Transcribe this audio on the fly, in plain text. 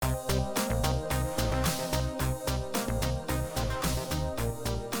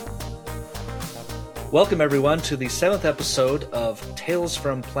Welcome, everyone, to the 7th episode of Tales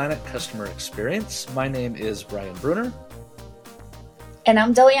from Planet Customer Experience. My name is Brian Bruner. And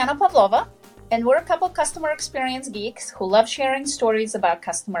I'm Deliana Pavlova, and we're a couple customer experience geeks who love sharing stories about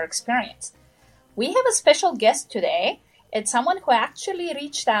customer experience. We have a special guest today. It's someone who actually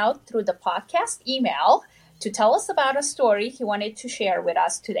reached out through the podcast email to tell us about a story he wanted to share with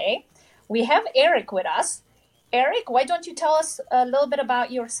us today. We have Eric with us. Eric, why don't you tell us a little bit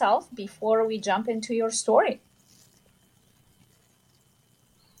about yourself before we jump into your story?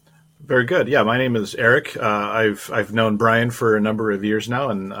 Very good. Yeah, my name is Eric. I've known Brian for a number of years now,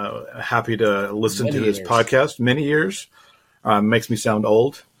 and happy to listen to his podcast. Many years. Makes me sound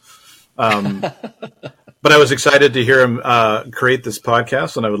old. But I was excited to hear him create this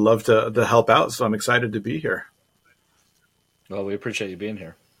podcast, and I would love to help out. So I'm excited to be here. Well, we appreciate you being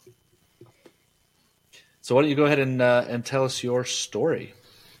here. So why don't you go ahead and tell us your story?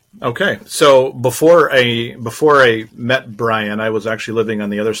 Okay. So before I met Brian, I was actually living on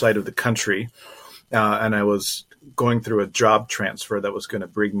the other side of the country, and I was going through a job transfer that was going to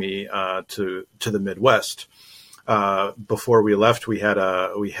bring me to the Midwest. Before we left, we had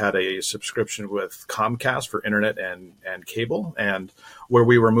a subscription with Comcast for internet and cable, and where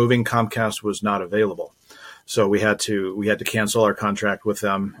we were moving, Comcast was not available. So we had to cancel our contract with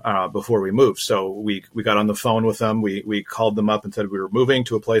them before we moved. So we got on the phone with them. We called them up and said we were moving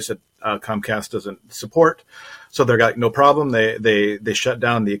to a place that Comcast doesn't support. So they got no problem. They shut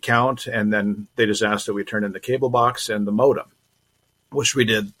down the account, and then they just asked that we turn in the cable box and the modem, which we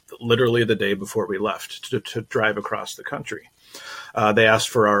did literally the day before we left to drive across the country. They asked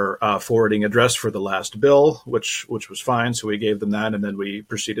for our forwarding address for the last bill, which was fine. So we gave them that, and then we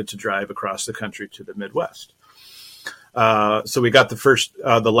proceeded to drive across the country to the Midwest. So we got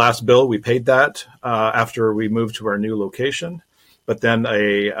the last bill. We paid that after we moved to our new location. But then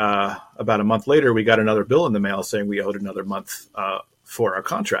about a month later, we got another bill in the mail saying we owed another month for our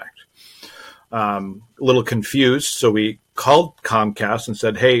contract. A little confused, so we called Comcast and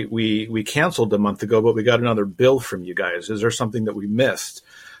said, "Hey, we canceled a month ago, but we got another bill from you guys. Is there something that we missed?"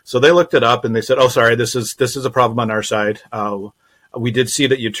 So they looked it up and they said, "Oh, sorry, this is a problem on our side. We did see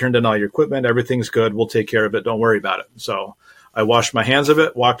that you turned in all your equipment. Everything's good. We'll take care of it. Don't worry about it." So I washed my hands of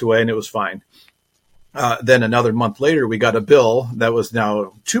it, walked away, and it was fine. Then another month later, we got a bill that was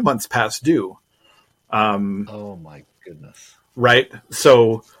now 2 months past due. Oh my goodness! Right.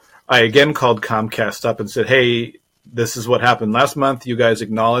 So I again called Comcast up and said, "Hey, this is what happened last month. You guys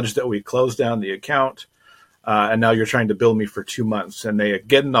acknowledged that we closed down the account, and now you're trying to bill me for 2 months." And they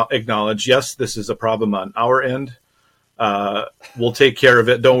again acknowledged, "Yes, this is a problem on our end. We'll take care of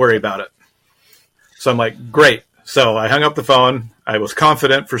it. Don't worry about it." So I'm like, great. So I hung up the phone. I was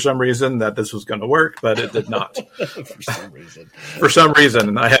confident for some reason that this was going to work, but it did not. For some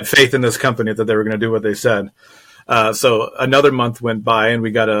reason, I had faith in this company that they were going to do what they said. So another month went by, and we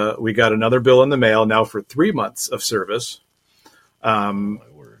got another bill in the mail now for 3 months of service. My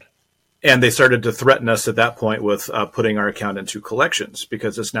word! And they started to threaten us at that point with putting our account into collections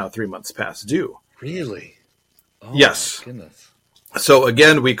because it's now 3 months past due. Really? Oh, yes. My goodness. So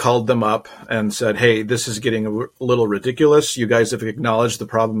again, we called them up and said, "Hey, this is getting a little ridiculous. You guys have acknowledged the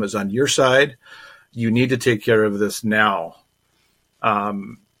problem is on your side. You need to take care of this now."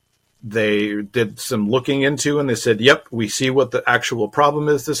 They did some looking into, and they said, "Yep, we see what the actual problem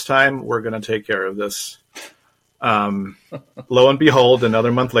is this time. We're going to take care of this." Lo and behold,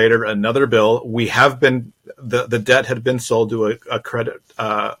 another month later, another bill. We have been the debt had been sold to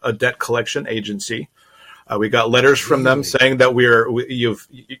a debt collection agency. We got letters from them saying that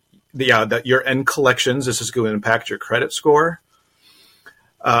that you're in collections. This is going to impact your credit score.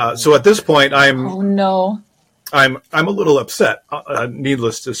 So at this point, I'm a little upset,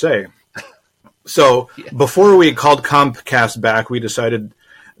 needless to say. So before we called Comcast back, we decided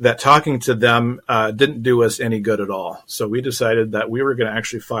that talking to them didn't do us any good at all. So we decided that we were going to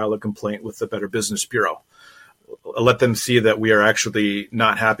actually file a complaint with the Better Business Bureau. Let them see that we are actually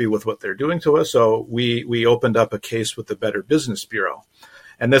not happy with what they're doing to us. So we opened up a case with the Better Business Bureau.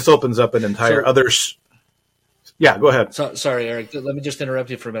 And this opens up an entire Yeah, go ahead. So, sorry, Eric. Let me just interrupt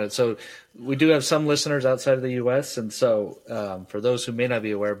you for a minute. So we do have some listeners outside of the U.S., and so for those who may not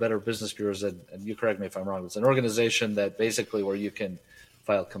be aware, Better Business Bureau is, and you correct me if I'm wrong, it's an organization that basically where you can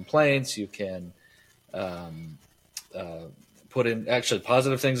file complaints, you can put in actually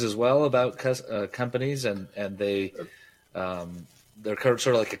positive things as well about companies, and they're sort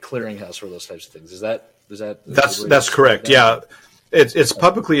of like a clearinghouse for those types of things. That's correct? Yeah. It's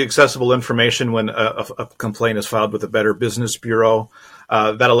publicly accessible information when a complaint is filed with the Better Business Bureau.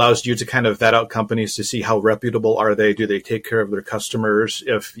 That allows you to kind of vet out companies to see how reputable are they? Do they take care of their customers?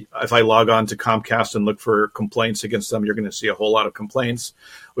 If I log on to Comcast and look for complaints against them, you're going to see a whole lot of complaints,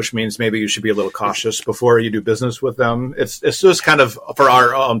 which means maybe you should be a little cautious before you do business with them. It's just kind of for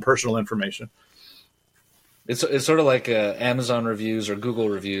our own personal information. It's sort of like Amazon reviews or Google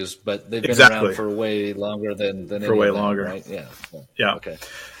reviews, but they've been Exactly. around for way longer than For any way of them, longer. right? Yeah. Okay.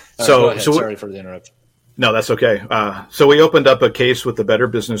 So Sorry for the interruption. No, that's okay. So we opened up a case with the Better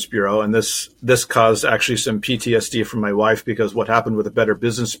Business Bureau, and this caused actually some PTSD from my wife, because what happened with the Better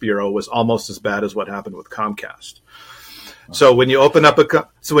Business Bureau was almost as bad as what happened with Comcast. So when you open up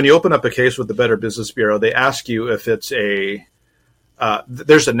a case with the Better Business Bureau, they ask you if it's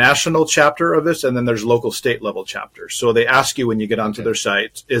there's a national chapter of this, and then there's local state level chapters. So they ask you when you get onto their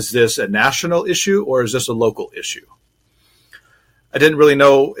site, is this a national issue or is this a local issue? I didn't really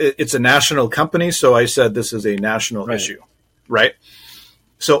know. It's a national company, so I said this is a national issue, right?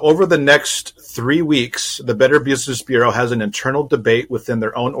 So over the next 3 weeks, the Better Business Bureau has an internal debate within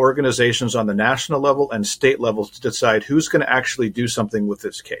their own organizations on the national level and state levels to decide who's going to actually do something with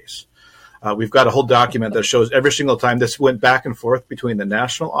this case. We've got a whole document that shows every single time this went back and forth between the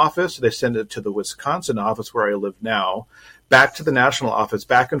national office. They send it to the Wisconsin office where I live now, back to the national office,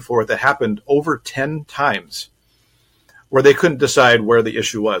 back and forth. It happened over 10 times where they couldn't decide where the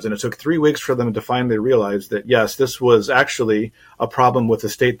issue was. And it took 3 weeks for them to finally realize that, yes, this was actually a problem with the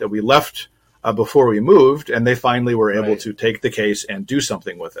state that we left before we moved. And they finally were able to take the case and do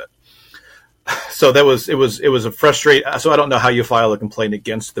something with it. So it was a frustrating. So I don't know how you file a complaint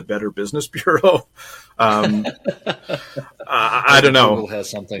against the Better Business Bureau. I don't know. Google has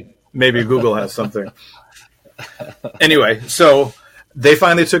something. Maybe Google has something. Anyway, so they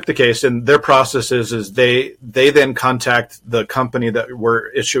finally took the case, and their process is they then contact the company that we're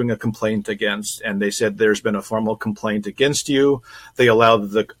issuing a complaint against, and they said there's been a formal complaint against you. They allowed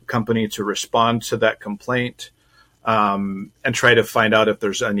the company to respond to that complaint and try to find out if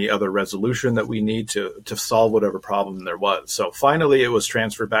there's any other resolution that we need to solve whatever problem there was. So finally, it was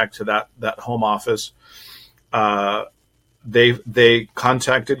transferred back to that home office. They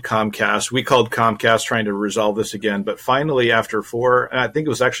contacted Comcast. We called Comcast trying to resolve this again. But finally, after I think it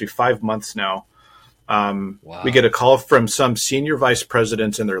was actually 5 months now, we get a call from some senior vice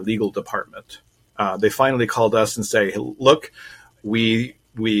presidents in their legal department. They finally called us and say, look, we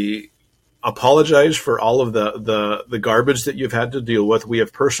apologize for all of the garbage that you've had to deal with. We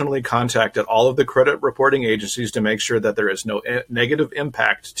have personally contacted all of the credit reporting agencies to make sure that there is no negative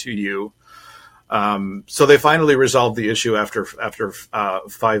impact to you. So they finally resolved the issue after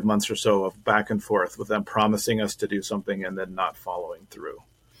 5 months or so of back and forth with them promising us to do something and then not following through.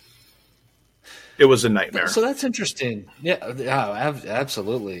 It was a nightmare. So that's interesting. Yeah,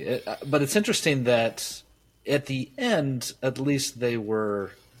 absolutely. But it's interesting that at the end, at least they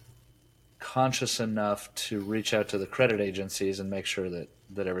were conscious enough to reach out to the credit agencies and make sure that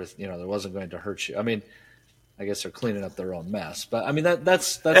everything, there wasn't going to hurt you. I mean, I guess they're cleaning up their own mess, but I mean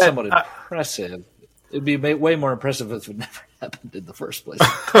that's somewhat impressive. It'd be way more impressive if it never happened in the first place.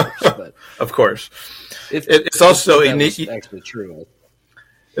 Of course, it's also actually true.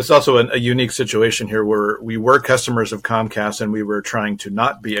 It's also a unique situation here where we were customers of Comcast and we were trying to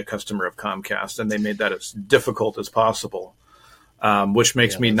not be a customer of Comcast, and they made that as difficult as possible, which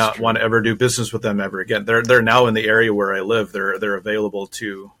makes me not want to ever do business with them ever again. They're now in the area where I live. They're available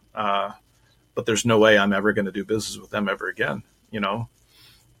to. But there's no way I'm ever going to do business with them ever again,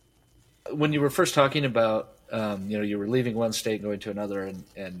 When you were first talking about, you were leaving one state and going to another,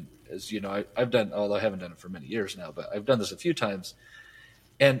 and as you know, I've done, although I haven't done it for many years now, but I've done this a few times,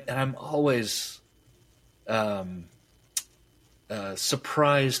 and I'm always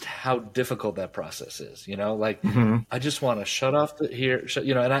surprised how difficult that process is. I just want to shut off here,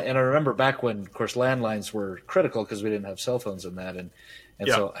 and I remember back when, of course, landlines were critical because we didn't have cell phones and that, and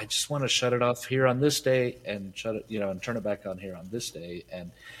so I just want to shut it off here on this day and shut it, and turn it back on here on this day.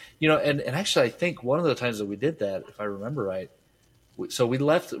 And, and actually I think one of the times that we did that, if I remember right, so we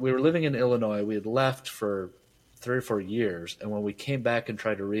were living in Illinois. We had left for 3 or 4 years. And when we came back and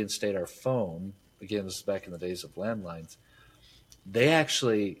tried to reinstate our phone, again, this is back in the days of landlines, they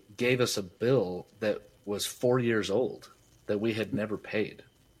actually gave us a bill that was 4 years old that we had never paid.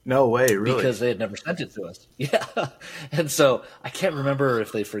 No way, really? Because they had never sent it to us. Yeah. And so I can't remember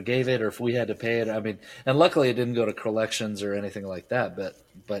if they forgave it or if we had to pay it. I mean, and luckily it didn't go to collections or anything like that.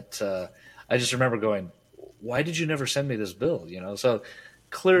 But I just remember going, why did you never send me this bill? So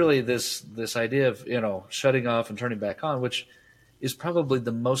clearly this idea of, shutting off and turning back on, which, is probably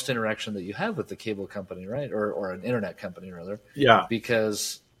the most interaction that you have with the cable company, right? Or an internet company, rather. Yeah.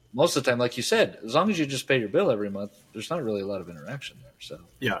 Because most of the time, like you said, as long as you just pay your bill every month, there's not really a lot of interaction there. So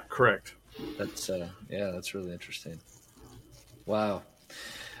yeah, correct. that's that's really interesting. Wow.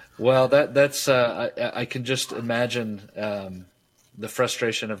 Well, that's I can just imagine the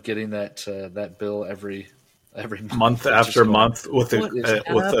frustration of getting that bill every month after month with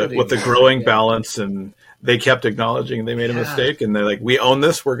the growing balance, and they kept acknowledging they made a mistake, and they're like, "We own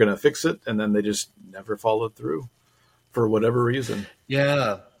this, we're going to fix it," and then they just never followed through for whatever reason.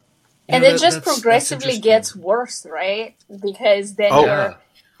 Yeah. And it just progressively gets worse, right? Because then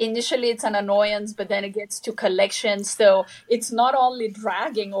initially it's an annoyance, but then it gets to collection. So it's not only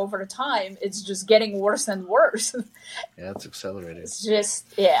dragging over time, it's just getting worse and worse. Yeah, it's accelerating. It's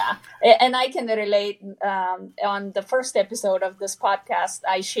just, And I can relate. On the first episode of this podcast,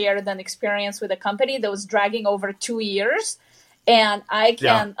 I shared an experience with a company that was dragging over 2 years. And I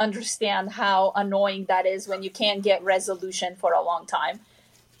can understand how annoying that is when you can't get resolution for a long time.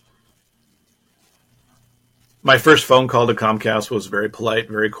 My first phone call to Comcast was very polite,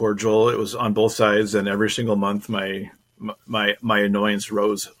 very cordial. It was on both sides, and every single month my annoyance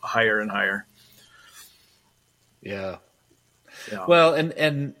rose higher and higher. Yeah. Well,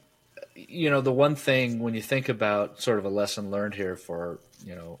 and the one thing when you think about sort of a lesson learned here for,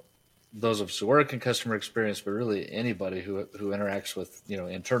 those of us who work in customer experience, but really anybody who interacts with,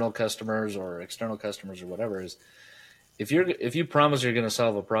 internal customers or external customers or whatever, is if you promise you're going to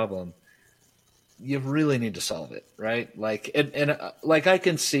solve a problem, you really need to solve it, right? Like, and like I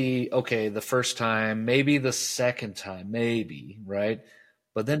can see, okay, the first time, maybe the second time, maybe, right?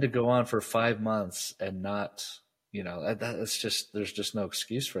 But then to go on for 5 months and not, that's just, there's just no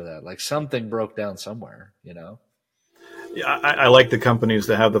excuse for that. Like something broke down somewhere, Yeah, I like the companies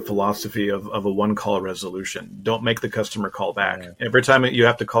that have the philosophy of a one-call resolution. Don't make the customer call back. Yeah. Every time you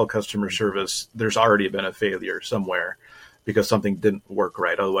have to call customer service, there's already been a failure somewhere because something didn't work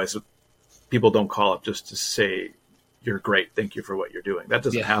right. Otherwise, people don't call up just to say, "You're great, thank you for what you're doing." That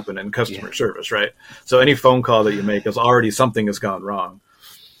doesn't happen in customer service, right? So any phone call that you make is already something has gone wrong.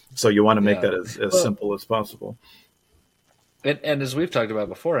 So you want to make that as simple as possible. And as we've talked about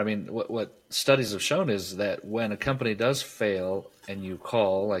before, I mean, what studies have shown is that when a company does fail and you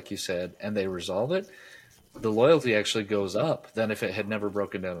call, like you said, and they resolve it, the loyalty actually goes up than if it had never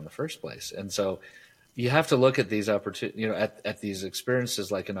broken down in the first place. And so you have to look at these at these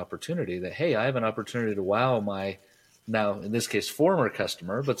experiences like an opportunity that, hey, I have an opportunity to wow my, now in this case, former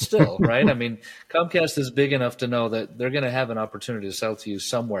customer, but still, right? I mean, Comcast is big enough to know that they're going to have an opportunity to sell to you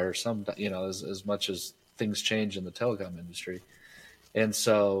somewhere, as much as things change in the telecom industry. And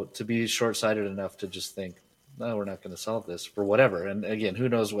so to be short-sighted enough to just think, no, we're not going to solve this for whatever. And again, who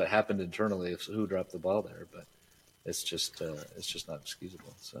knows what happened internally, who dropped the ball there, but it's just not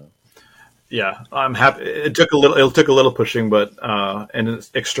excusable. So. Yeah, I'm happy. It took a little pushing, but and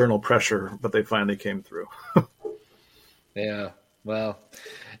external pressure, but they finally came through. Yeah, well,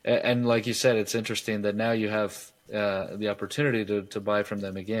 and like you said, it's interesting that now you have the opportunity to buy from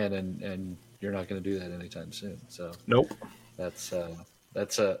them again, and you're not going to do that anytime soon. So nope, that's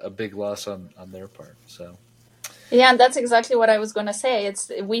a big loss on their part. So. Yeah, and that's exactly what I was going to say.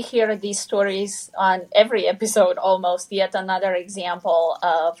 We hear these stories on every episode almost. Yet another example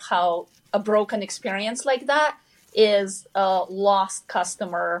of how a broken experience like that is a lost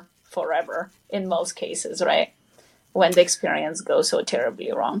customer forever in most cases, right? When the experience goes so terribly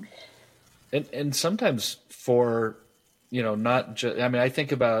wrong. And sometimes for, not just, I mean, I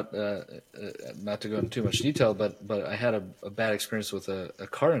think about, not to go into too much detail, but I had a bad experience with a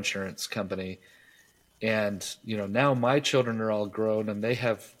car insurance company. And, now my children are all grown and they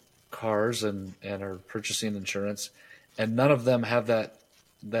have cars and are purchasing insurance, and none of them have that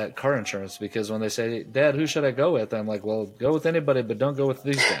car insurance, because when they say, "Dad, who should I go with?" I'm like, "Well, go with anybody, but don't go with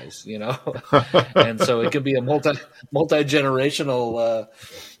these guys," And so it could be a multi-generational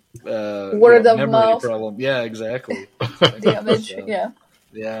word of memory mouth problem. Yeah, exactly. Damage. So, yeah.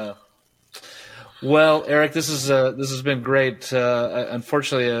 Yeah. Well, Eric, this has been great.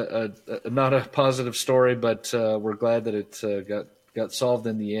 Unfortunately, not a positive story, but we're glad that it got solved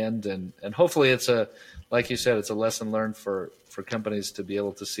in the end, and hopefully like you said, it's a lesson learned for companies to be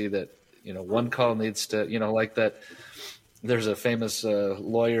able to see that, one call needs to, like that. There's a famous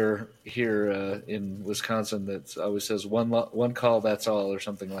lawyer here in Wisconsin that always says one call, that's all, or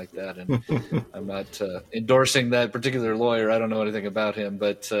something like that. And I'm not endorsing that particular lawyer. I don't know anything about him,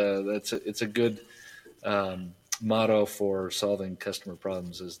 but it's a good motto for solving customer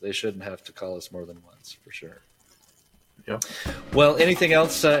problems, is they shouldn't have to call us more than once, for sure. Yeah. Well, anything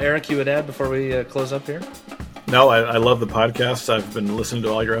else, Eric, you would add before we close up here? No, I love the podcast. I've been listening to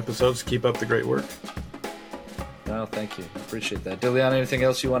all your episodes. Keep up the great work. No, thank you. Appreciate that. Diliana, anything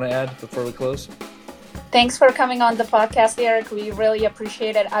else you want to add before we close? Thanks for coming on the podcast, Eric. We really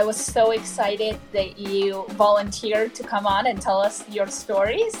appreciate it. I was so excited that you volunteered to come on and tell us your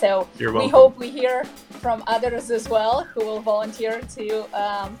story. So we hope we hear from others as well who will volunteer to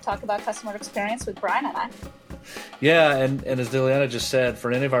talk about customer experience with Brian and I. Yeah, and as Diliana just said,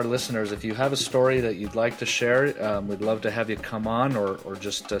 for any of our listeners, if you have a story that you'd like to share, we'd love to have you come on or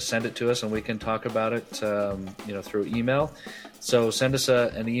just send it to us and we can talk about it through email. So send us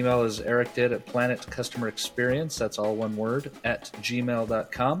an email as Eric did at planetcustomerexperience, that's all one word, at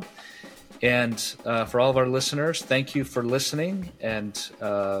gmail.com. And for all of our listeners, thank you for listening and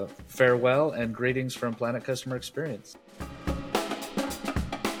farewell and greetings from Planet Customer Experience.